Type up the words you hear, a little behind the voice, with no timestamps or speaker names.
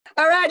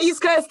All right,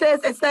 East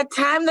Coasters, it's that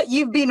time that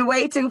you've been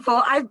waiting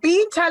for. I've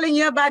been telling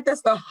you about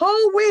this the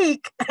whole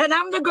week, and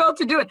I'm the girl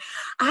to do it.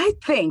 I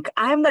think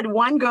I'm that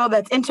one girl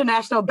that's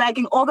international,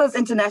 bagging all those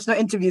international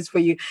interviews for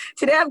you.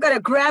 Today, I've got a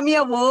Grammy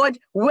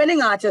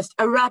Award-winning artist,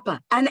 a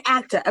rapper, an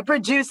actor, a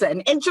producer,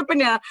 an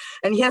entrepreneur,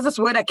 and here's this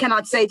word I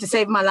cannot say to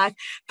save my life,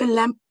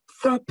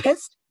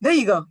 philanthropist. There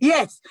you go.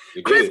 Yes.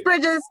 Chris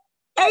Bridges,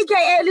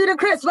 a.k.a.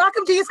 Ludacris.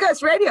 Welcome to East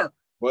Coast Radio.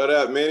 What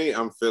up, Minnie?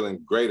 I'm feeling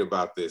great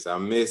about this. I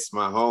miss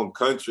my home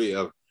country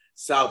of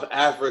South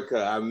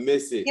Africa. I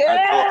miss it.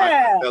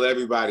 Yeah. I tell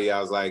everybody, I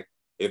was like,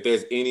 if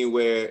there's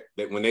anywhere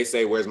that when they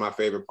say, where's my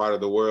favorite part of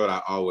the world?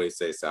 I always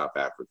say South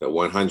Africa,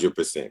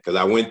 100%. Because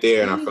I went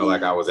there and I felt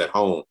like I was at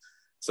home.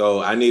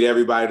 So I need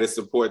everybody to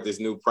support this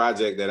new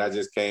project that I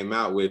just came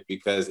out with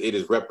because it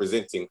is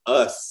representing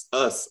us.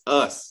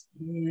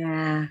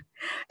 Yeah,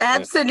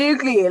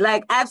 absolutely.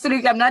 Like,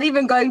 absolutely. I'm not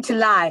even going to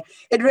lie.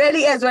 It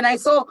really is. When I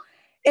saw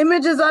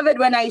images of it,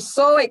 when I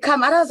saw it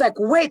come out, I was like,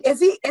 wait, is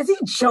he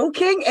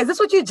joking? Is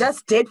this what you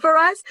just did for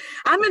us?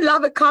 I'm in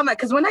love with Karma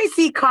because when I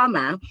see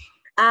Karma,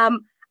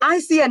 I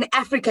see an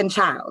African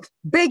child,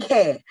 big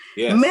hair,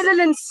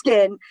 melanin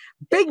skin,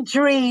 big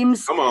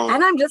dreams. Come on.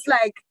 And I'm just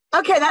like,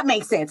 okay, that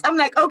makes sense. I'm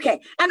like, okay.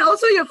 And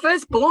also your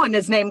firstborn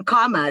is named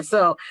Karma.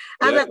 So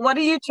I'm like, what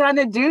are you trying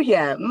to do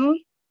here?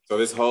 So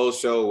this whole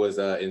show was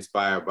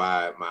inspired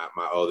by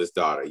my oldest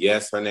daughter.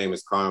 Yes, her name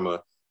is Karma.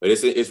 But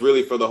it's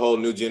really for the whole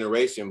new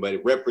generation. But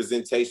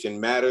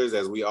representation matters,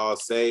 as we all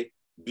say.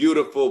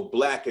 Beautiful,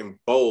 black, and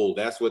bold.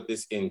 That's what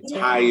this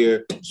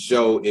entire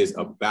show is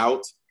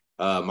about.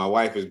 My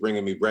wife is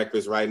bringing me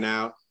breakfast right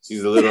now.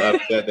 She's a little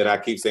upset that I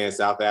keep saying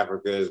South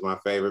Africa is my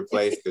favorite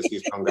place because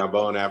she's from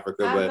Gabon,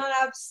 Africa. I'm not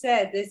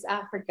upset. It's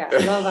Africa. I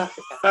love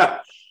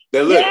Africa.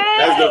 Now look,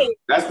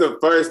 that's the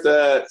first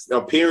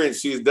appearance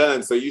she's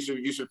done. So you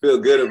should feel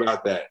good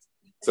about that.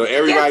 So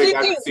everybody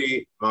got to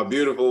see my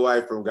beautiful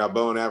wife from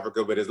Gabon,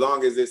 Africa. But as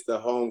long as it's the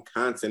home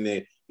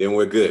continent, then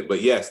we're good.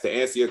 But yes, to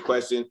answer your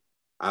question,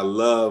 I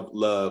love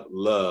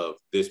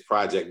this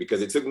project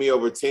because it took me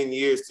over 10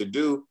 years to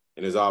do.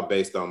 And it's all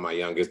based on my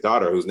youngest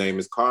daughter, whose name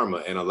is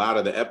Karma. And a lot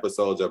of the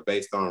episodes are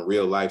based on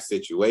real life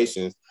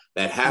situations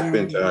that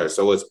happened to her.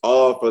 So it's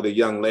all for the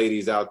young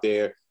ladies out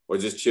there or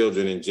just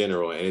children in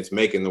general. And it's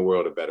making the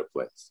world a better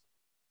place.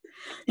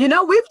 You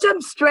know, we've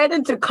jumped straight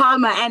into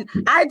Karma, and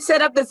I'd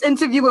set up this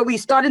interview where we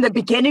start in the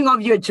beginning of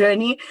your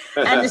journey.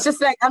 And it's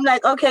just like, I'm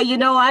like, okay, you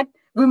know what?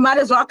 We might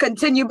as well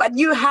continue, but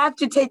you have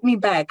to take me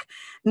back.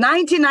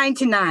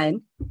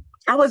 1999,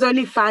 I was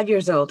only 5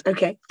 years old.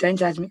 Okay, don't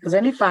judge me. I was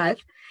only 5.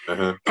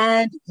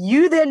 And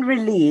you then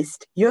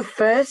released your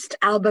first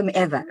album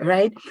ever,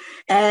 right?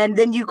 And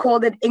then you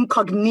called it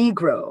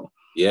Incognito.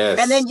 Yes.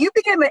 And then you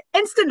became an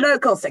instant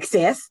local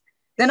success.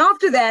 Then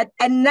after that,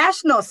 a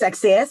national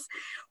success.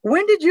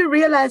 When did you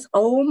realize,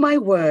 oh my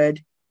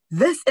word,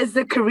 this is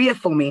the career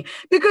for me?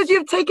 Because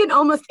you've taken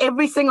almost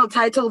every single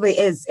title there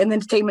is in the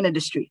entertainment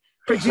industry.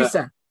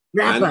 Producer,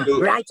 rapper,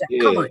 writer,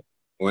 come on.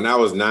 When I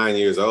was 9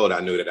 years old, I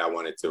knew that I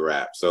wanted to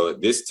rap. So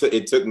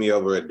it took me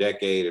over a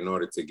decade in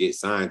order to get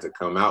signed to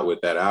come out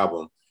with that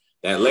album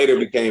that later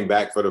became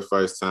Back for the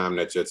First Time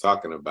that you're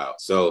talking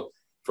about. So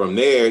from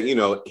there, you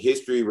know,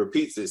 history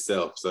repeats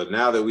itself. So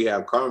now that we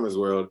have Karma's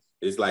World,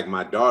 it's like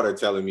my daughter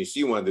telling me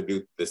she wanted to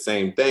do the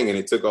same thing. And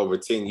it took over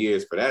 10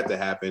 years for that to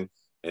happen.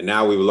 And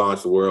now we've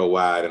launched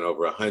worldwide in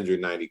over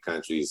 190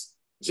 countries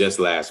just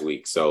last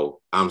week. So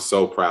I'm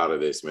so proud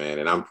of this, man.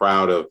 And I'm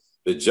proud of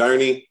the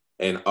journey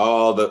and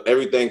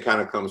everything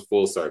kind of comes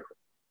full circle.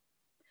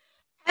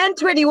 And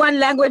 21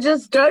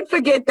 languages. Don't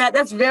forget that.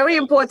 That's very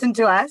important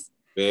to us.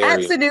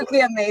 Absolutely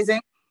amazing.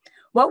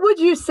 What would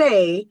you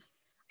say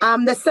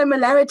the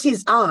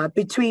similarities are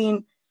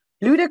between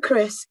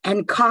Ludacris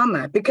and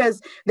Karma?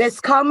 Because there's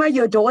Karma,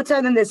 your daughter,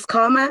 and then there's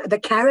Karma, the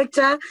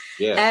character.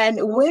 Yeah. And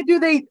where do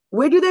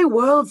they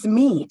worlds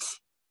meet?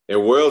 Their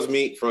worlds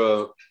meet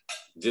from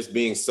just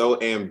being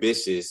so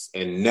ambitious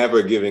and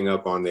never giving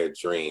up on their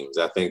dreams.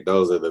 I think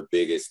those are the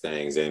biggest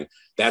things. And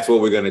that's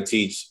what we're going to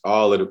teach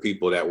all of the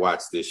people that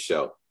watch this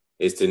show,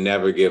 is to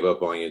never give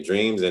up on your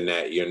dreams and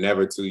that you're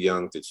never too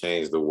young to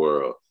change the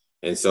world.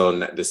 And so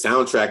the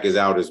soundtrack is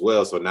out as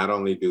well. So not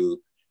only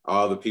do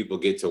all the people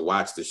get to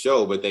watch the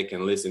show, but they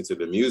can listen to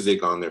the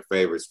music on their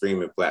favorite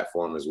streaming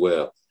platform as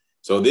well.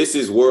 So this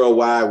is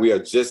worldwide. We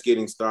are just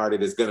getting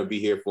started. It's going to be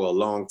here for a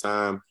long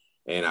time.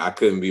 And I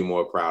couldn't be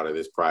more proud of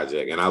this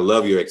project. And I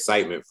love your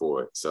excitement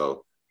for it.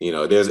 So, you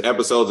know, there's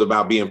episodes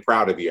about being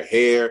proud of your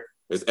hair.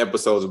 There's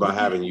episodes about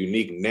having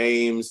unique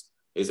names.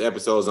 There's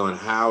episodes on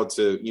how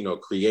to, you know,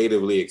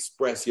 creatively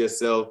express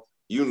yourself.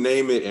 You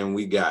name it, and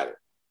we got it.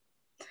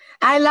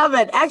 I love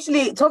it.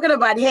 Actually, talking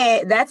about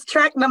hair, that's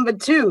track number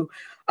 2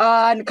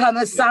 on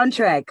Karma's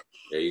soundtrack.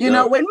 You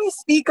know, when we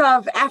speak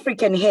of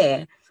African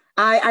hair,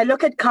 I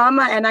look at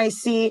Karma and I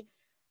see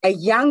a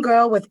young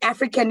girl with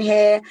African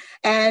hair.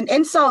 And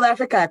in South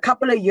Africa, a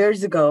couple of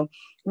years ago,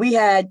 we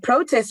had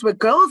protests with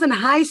girls in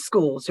high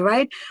schools,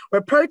 right?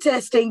 We're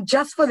protesting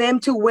just for them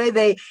to wear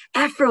their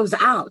afros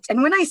out.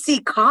 And when I see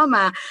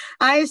Karma,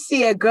 I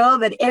see a girl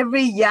that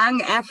every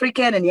young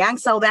African and young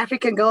South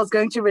African girl is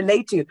going to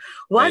relate to.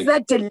 Was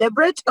that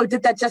deliberate, or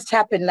did that just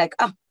happen? Like,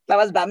 oh, that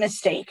was by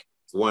mistake.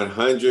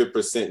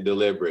 100%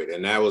 deliberate.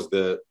 And that was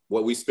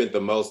what we spent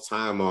the most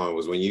time on,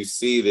 was when you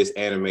see this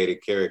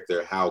animated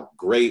character, how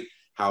great,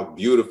 how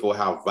beautiful,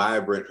 how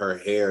vibrant her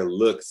hair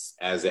looks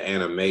as an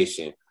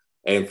animation.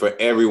 And for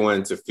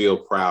everyone to feel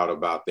proud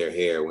about their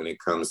hair when it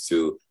comes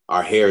to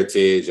our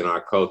heritage and our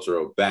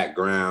cultural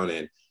background.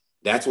 And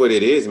that's what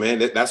it is, man.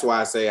 That's why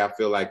I say I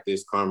feel like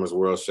this Karma's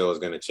World show is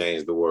going to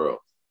change the world.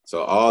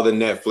 So all the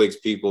Netflix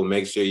people,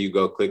 make sure you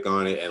go click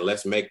on it, and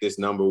let's make this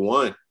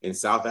 #1 in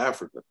South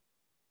Africa.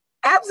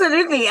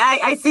 Absolutely.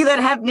 I see that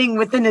happening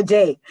within a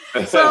day.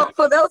 So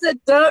for those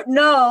that don't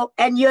know,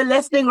 and you're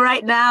listening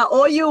right now,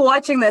 or you're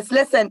watching this,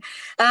 listen,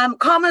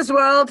 Karma's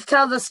World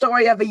tells the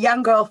story of a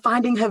young girl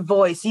finding her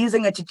voice,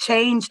 using it to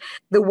change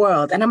the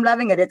world. And I'm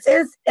loving it. It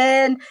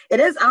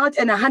is out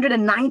in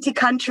 190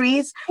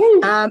 countries,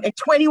 in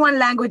 21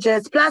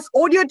 languages, plus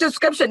audio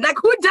description. Like,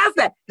 who does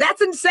that?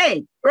 That's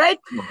insane, right?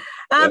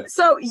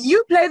 So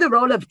you play the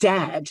role of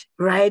dad,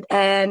 right?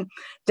 And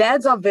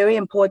dads are very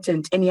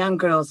important in young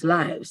girls'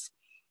 lives.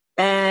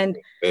 And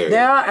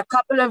there are a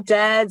couple of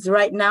dads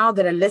right now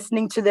that are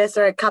listening to this,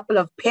 or a couple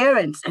of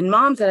parents and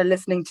moms that are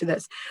listening to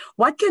this.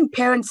 What can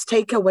parents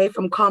take away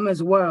from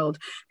Karma's World?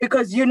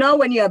 Because, you know,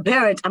 when you're a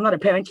parent, I'm not a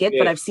parent yet,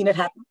 but I've seen it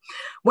happen.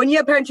 When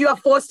you're a parent, you are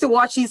forced to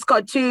watch these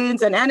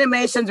cartoons and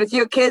animations with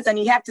your kids, and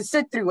you have to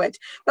sit through it.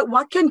 But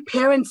what can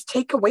parents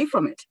take away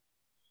from it?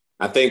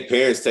 I think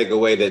parents take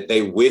away that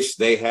they wish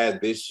they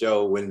had this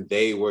show when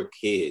they were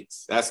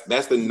kids. That's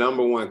the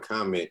 #1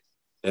 comment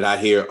that I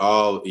hear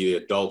all the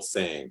adults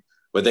saying.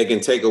 What they can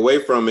take away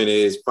from it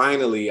is,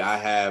 finally, I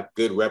have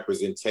good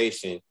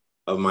representation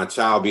of my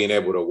child being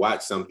able to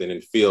watch something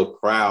and feel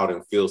proud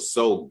and feel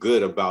so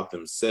good about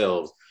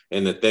themselves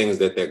and the things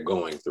that they're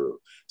going through.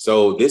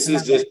 So this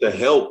is just to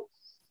help,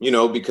 you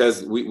know,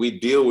 because we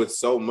deal with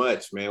so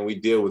much, man. We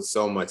deal with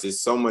so much.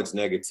 There's so much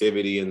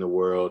negativity in the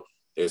world.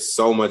 There's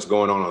so much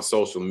going on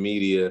social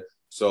media.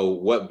 So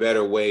what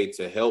better way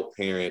to help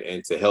parent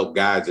and to help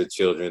guide your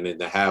children than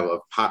to have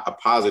a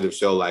positive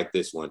show like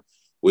this one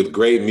with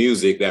great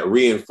music that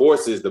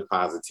reinforces the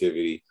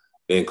positivity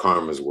in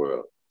Karma's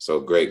World? So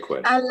great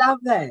question. I love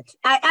that.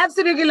 I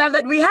absolutely love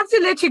that. We have to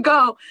let you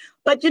go.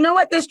 But you know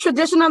what? There's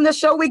tradition on the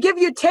show. We give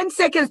you 10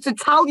 seconds to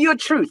tell your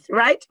truth,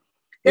 right?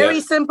 Very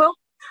simple.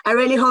 I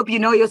really hope you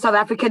know your South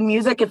African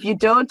music. If you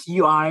don't,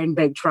 you are in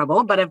big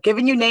trouble. But I've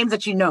given you names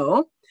that you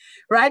know.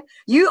 Right?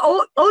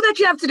 All that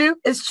you have to do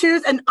is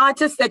choose an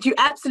artist that you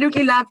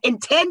absolutely love in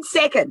 10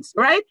 seconds,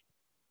 right?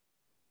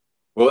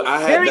 Well,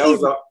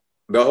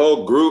 the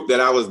whole group that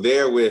I was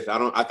there with.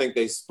 I think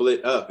they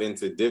split up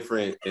into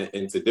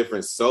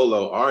different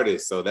solo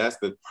artists. So that's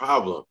the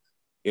problem.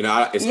 You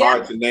know, it's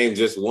hard to name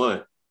just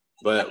one.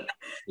 But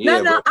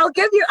no, I'll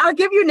give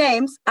you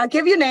names.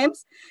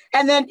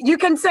 And then you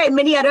can say,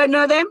 Minnie, I don't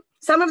know them.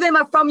 Some of them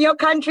are from your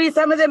country.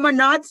 Some of them are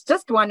not.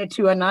 Just 1 or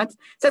 2 are not.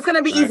 So it's going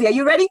to be easy. Are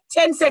you ready?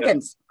 10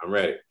 seconds. Yep, I'm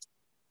ready.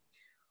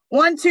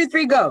 1, 2,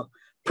 3, go.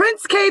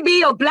 Prince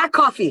KB or Black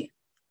Coffee?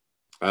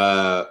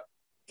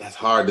 That's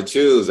hard to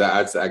choose.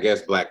 I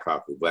guess Black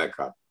Coffee.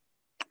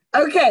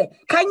 Okay.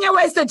 Kanye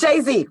West or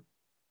Jay-Z?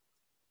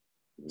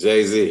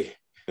 Jay-Z.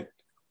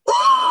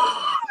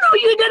 Oh, no,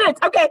 you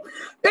didn't. Okay.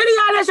 Billie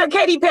Eilish or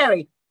Katy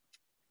Perry?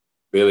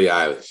 Billie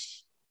Eilish.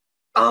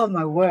 Oh,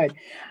 my word.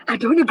 I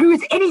don't agree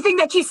with anything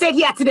that you said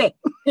here today.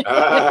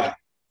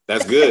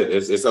 That's good.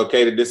 It's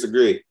okay to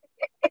disagree.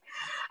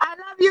 I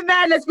love you,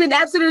 man. It's been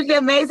absolutely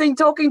amazing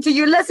talking to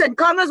you. Listen,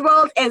 Karma's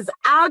World is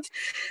out.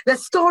 The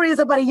story is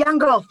about a young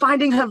girl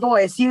finding her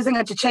voice, using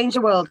it to change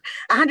the world.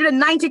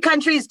 190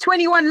 countries,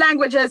 21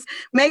 languages.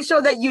 Make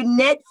sure that you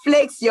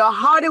Netflix your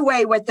heart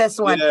away with this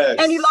one. Yes.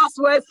 Any last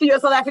words to your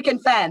South African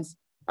fans?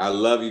 I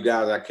love you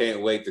guys. I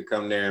can't wait to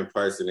come there in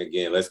person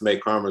again. Let's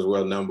make Karma's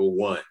World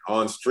 #1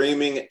 on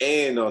streaming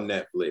and on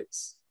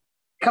Netflix.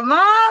 Come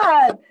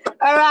on.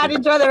 All right.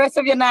 Enjoy the rest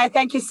of your night.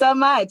 Thank you so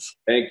much.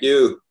 Thank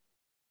you.